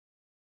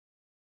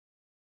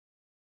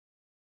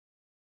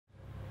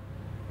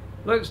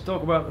Let's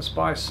talk about the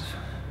SPICE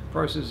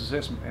process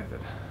assessment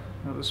method.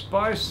 Now, the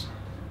SPICE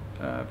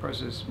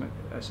process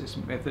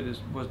assessment method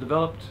was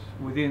developed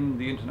within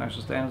the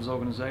International Standards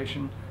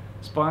Organization.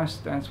 SPICE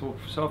stands for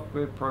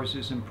Software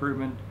Process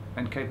Improvement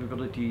and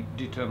Capability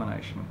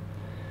Determination.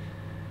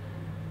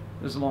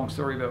 There's a long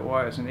story about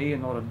why it's an E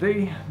and not a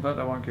D, but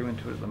I won't go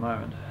into it at the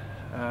moment.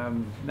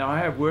 Now, I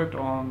have worked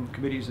on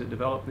committees that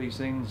develop these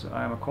things.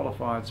 I am a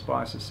qualified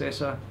SPICE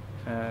assessor,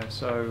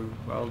 so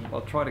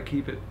I'll try to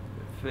keep it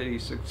fairly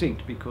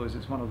succinct because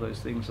it's one of those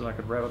things that I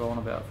could rabbit on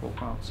about for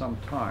some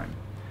time.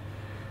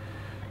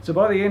 So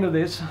by the end of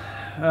this,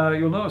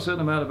 you'll know a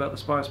certain amount about the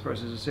SPICE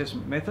process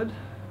assessment method,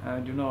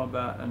 and you'll know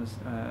about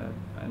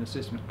an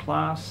assessment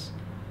class,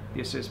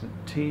 the assessment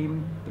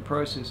team, the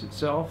process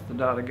itself, the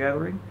data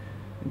gathering,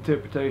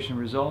 interpretation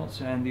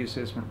results, and the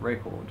assessment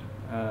record.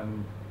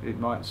 It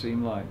might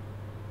seem like,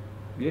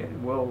 yeah,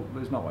 well,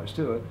 there's not much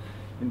to it.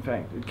 In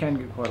fact, it can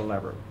get quite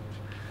elaborate.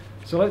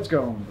 So let's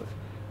go on with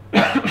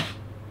it.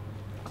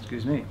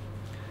 Excuse me.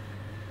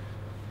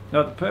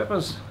 Now, the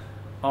purpose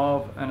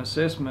of an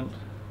assessment,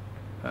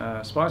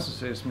 SPICE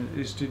assessment,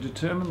 is to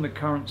determine the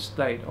current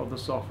state of the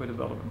software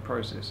development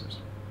processes.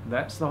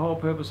 That's the whole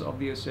purpose of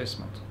the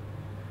assessment.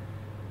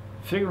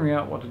 Figuring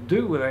out what to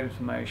do with that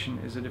information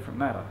is a different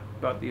matter,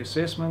 but the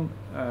assessment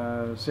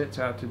sets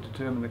out to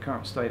determine the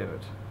current state of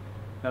it.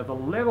 Now, the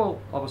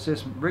level of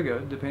assessment rigor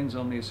depends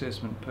on the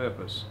assessment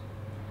purpose.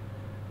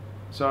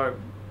 So,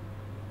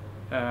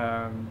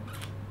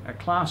 a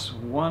Class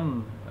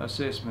 1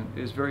 assessment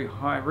is very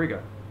high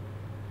rigor,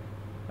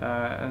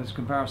 and it's a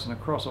comparison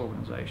across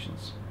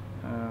organizations.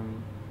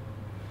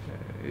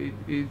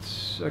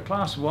 It's a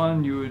Class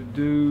 1 you would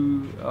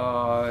do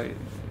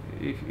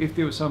if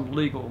there was some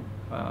legal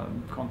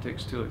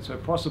context to it. So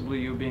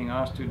possibly you're being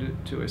asked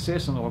to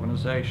assess an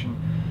organization,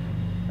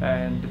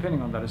 and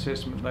depending on that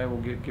assessment they will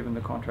get given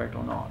the contract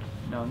or not.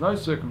 Now, in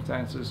those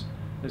circumstances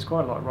there's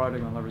quite a lot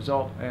riding on the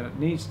result, and it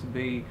needs to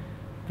be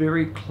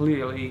very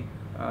clearly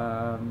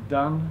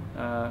done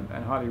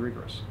and highly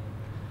rigorous.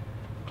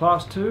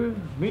 Class 2,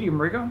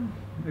 medium rigor,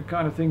 the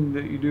kind of thing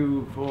that you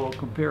do for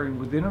comparing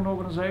within an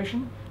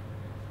organization,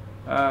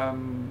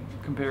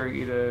 comparing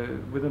either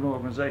within an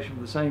organization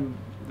with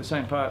the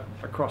same part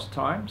across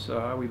time, so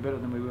are we better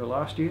than we were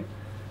last year,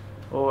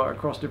 or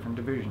across different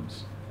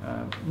divisions.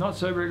 Not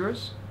so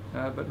rigorous,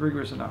 but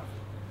rigorous enough.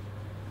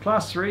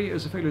 Class 3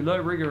 is a fairly low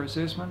rigor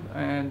assessment,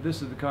 and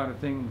this is the kind of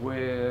thing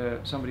where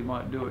somebody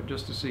might do it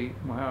just to see,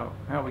 well,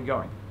 how are we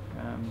going?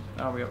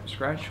 Are we up to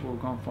scratch? We'll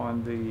go and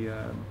find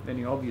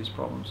any obvious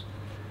problems.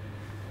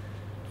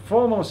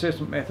 Formal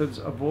assessment methods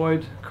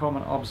avoid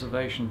common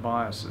observation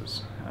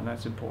biases, and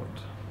that's important.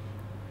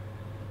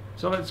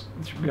 So let's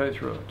go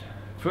through it.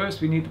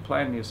 First, we need to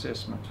plan the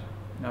assessment.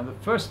 Now, the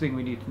first thing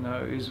we need to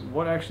know is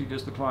what actually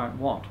does the client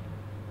want.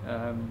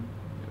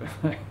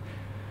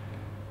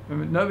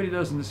 Nobody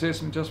does an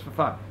assessment just for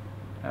fun.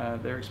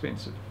 They're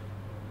expensive.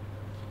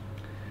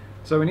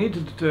 So we need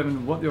to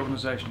determine what the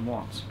organization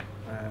wants.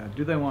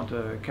 Do they want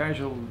a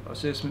casual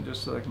assessment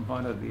just so they can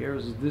find out the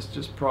errors? Is this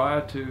just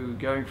prior to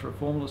going for a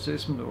formal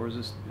assessment, or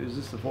is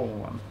this the formal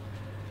one?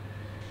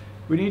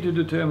 We need to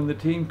determine the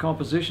team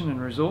composition and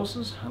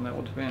resources, and that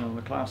will depend on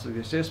the class of the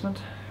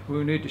assessment.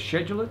 We'll need to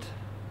schedule it.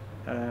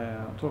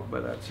 I'll talk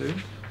about that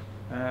soon.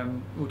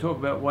 We'll talk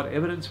about what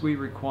evidence we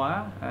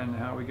require and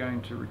how we're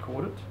going to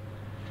record it.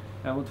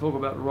 And we'll talk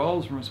about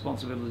roles and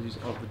responsibilities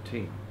of the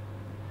team.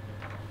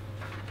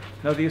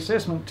 Now, the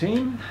assessment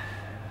team,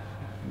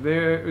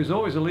 there is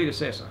always a lead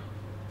assessor.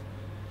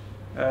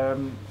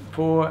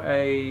 For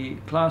a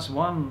Class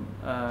 1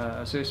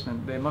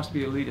 assessment, there must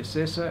be a lead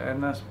assessor,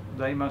 and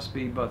they must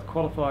be both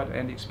qualified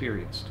and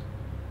experienced.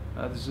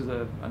 This is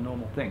a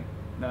normal thing.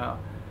 Now,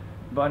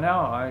 by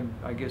now,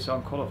 I guess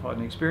I'm qualified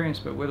and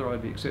experienced, but whether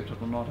I'd be accepted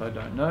or not, I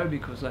don't know,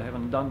 because I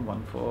haven't done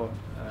one for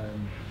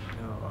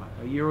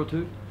a year or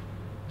two.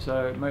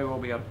 So it may well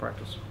be out of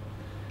practice.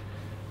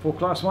 For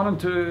Class 1 and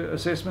 2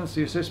 assessments,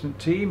 the assessment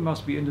team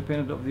must be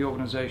independent of the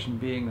organization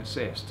being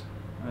assessed.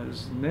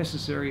 There's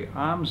necessary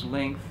arm's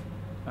length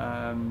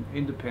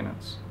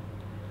independence.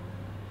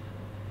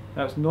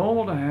 Now, it's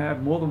normal to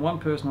have more than one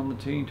person on the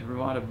team to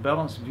provide a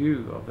balanced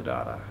view of the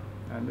data,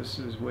 and this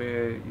is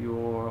where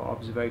your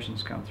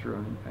observations come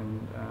through,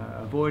 and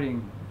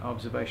avoiding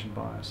observation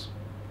bias.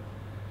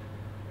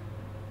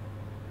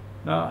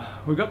 Now,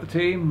 we've got the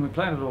team, we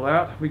plan it all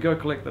out, we go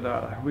collect the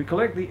data. We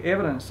collect the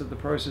evidence that the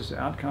process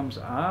outcomes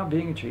are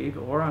being achieved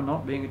or are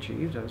not being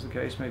achieved, as the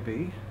case may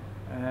be.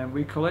 And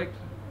we collect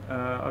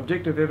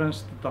objective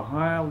evidence that the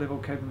higher level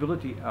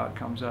capability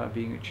outcomes are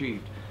being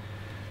achieved.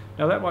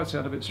 Now, that might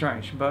sound a bit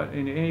strange, but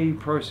in any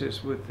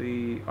process with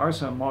the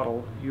ISO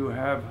model, you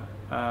have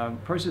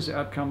process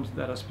outcomes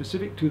that are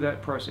specific to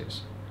that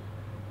process.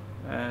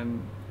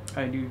 And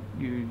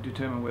you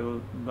determine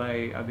whether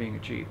they are being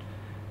achieved.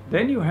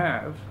 Then you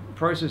have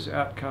process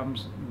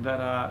outcomes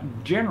that are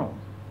general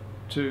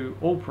to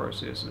all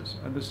processes,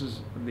 and this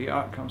is the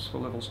outcomes for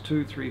levels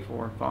 2, 3,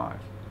 4, and 5.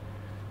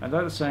 And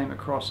they're the same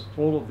across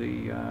all of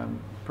the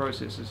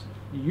processes.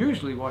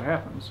 Usually what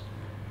happens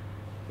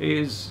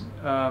is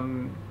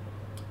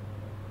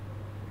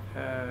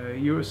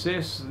you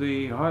assess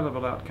the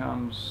high-level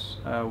outcomes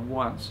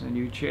once, and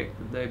you check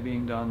that they're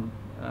being done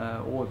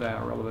or they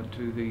are relevant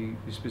to the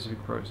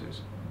specific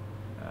process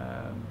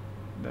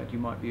that you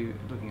might be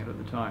looking at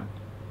the time.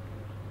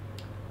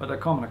 But they're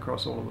common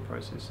across all of the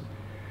processes.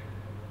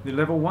 The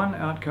level 1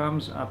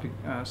 outcomes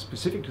are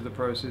specific to the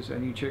process,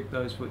 and you check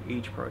those for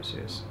each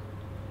process.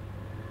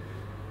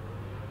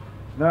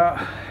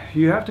 Now,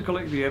 you have to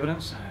collect the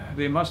evidence.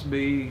 There must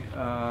be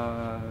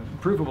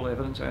provable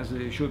evidence, as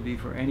there should be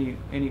for any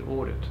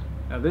audit.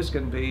 Now, this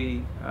can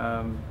be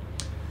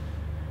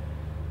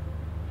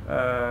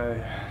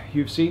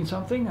you've seen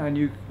something, and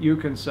you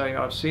can say,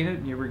 I've seen it,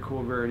 and you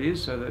record where it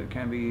is so that it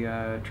can be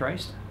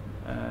traced,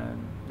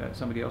 that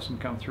somebody else can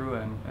come through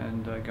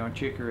and go and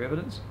check your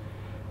evidence.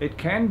 It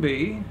can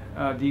be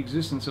the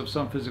existence of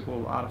some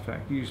physical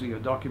artifact, usually a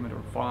document or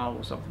a file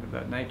or something of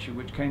that nature,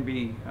 which can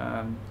be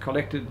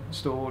collected,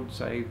 stored,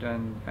 saved,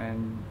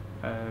 and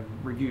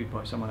reviewed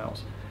by someone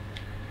else.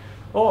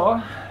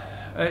 Or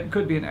it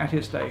could be an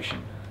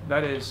attestation.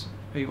 That is,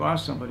 you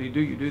ask somebody,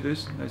 do you do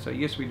this? And they say,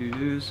 yes, we do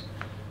this.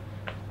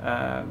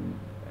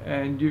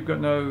 And you've got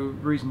no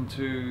reason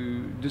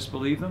to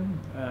disbelieve them.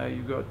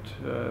 You've got,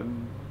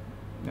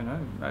 you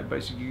know,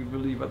 basically you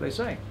believe what they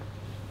say.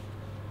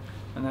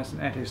 And that's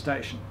an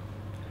attestation.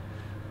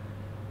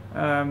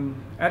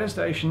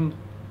 Attestation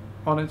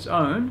on its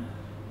own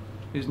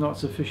is not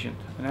sufficient.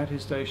 An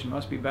attestation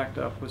must be backed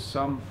up with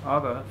some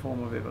other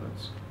form of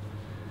evidence.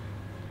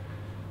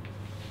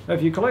 Now,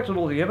 if you collected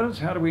all the evidence,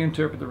 how do we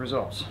interpret the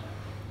results?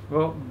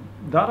 Well,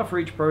 data for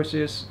each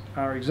process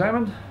are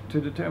examined to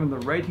determine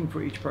the rating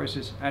for each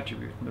process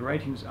attribute. And the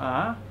ratings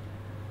are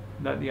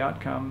that the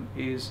outcome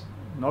is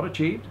not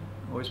achieved,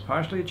 or is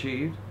partially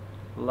achieved,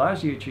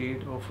 largely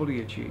achieved, or fully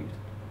achieved.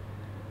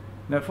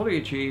 Now, fully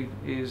achieved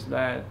is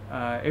that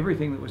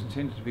everything that was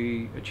intended to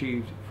be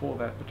achieved for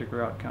that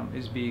particular outcome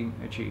is being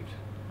achieved.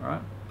 All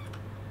right?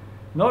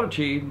 Not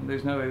achieved,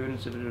 there's no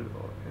evidence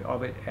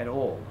of it at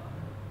all.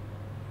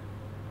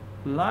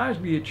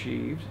 Largely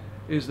achieved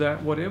is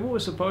that whatever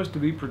was supposed to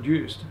be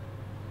produced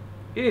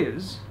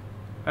is,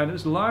 and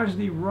it's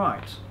largely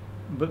right,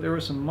 but there are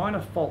some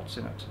minor faults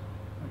in it.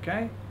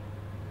 Okay?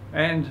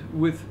 And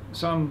with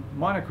some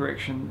minor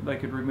correction, they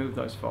could remove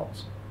those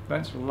faults.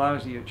 That's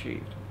largely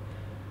achieved.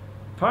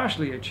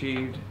 Partially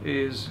achieved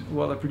is,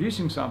 well, they're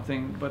producing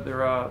something, but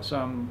there are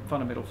some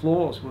fundamental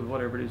flaws with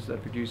whatever it is they're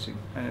producing,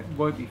 and it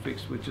won't be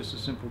fixed with just a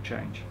simple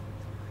change.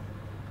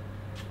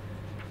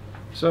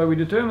 So we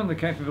determine the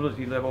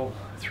capability level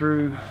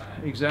through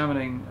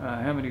examining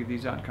how many of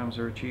these outcomes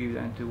are achieved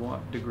and to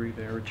what degree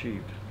they're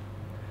achieved.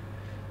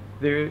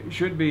 There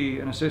should be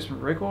an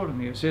assessment record, and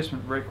the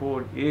assessment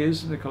record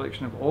is the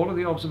collection of all of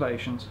the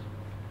observations,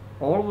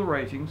 all of the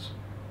ratings,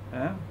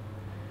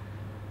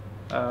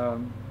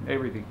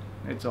 everything.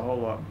 It's a whole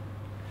lot.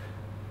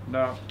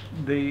 Now,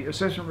 the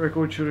assessment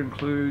record should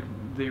include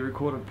the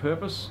recorded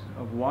purpose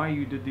of why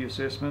you did the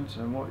assessment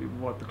and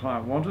what the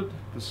client wanted,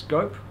 the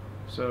scope,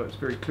 so it's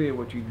very clear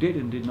what you did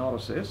and did not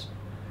assess,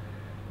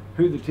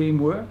 who the team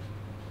were,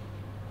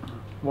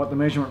 what the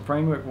measurement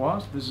framework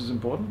was. This is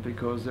important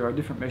because there are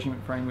different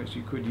measurement frameworks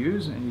you could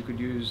use, and you could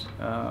use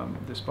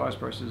the SPICE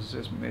process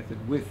assessment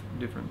method with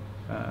different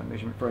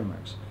measurement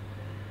frameworks.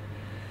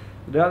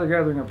 The data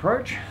gathering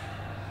approach,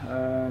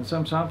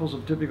 some samples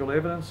of typical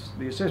evidence,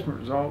 the assessment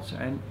results,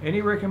 and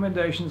any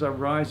recommendations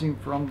arising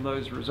from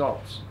those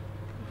results,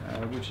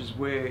 which is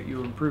where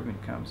your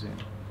improvement comes in.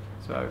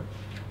 So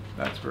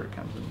that's where it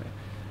comes in there.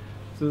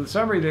 So the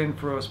summary then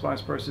for a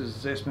SPICE process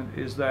assessment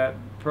is that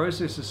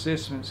process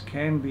assessments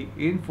can be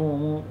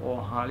informal or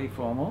highly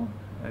formal.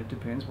 It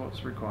depends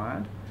what's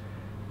required.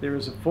 There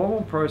is a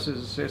formal process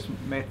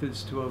assessment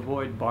methods to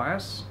avoid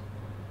bias,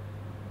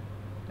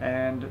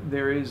 and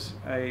there is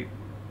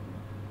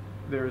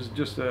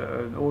just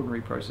an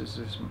ordinary process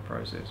assessment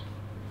process.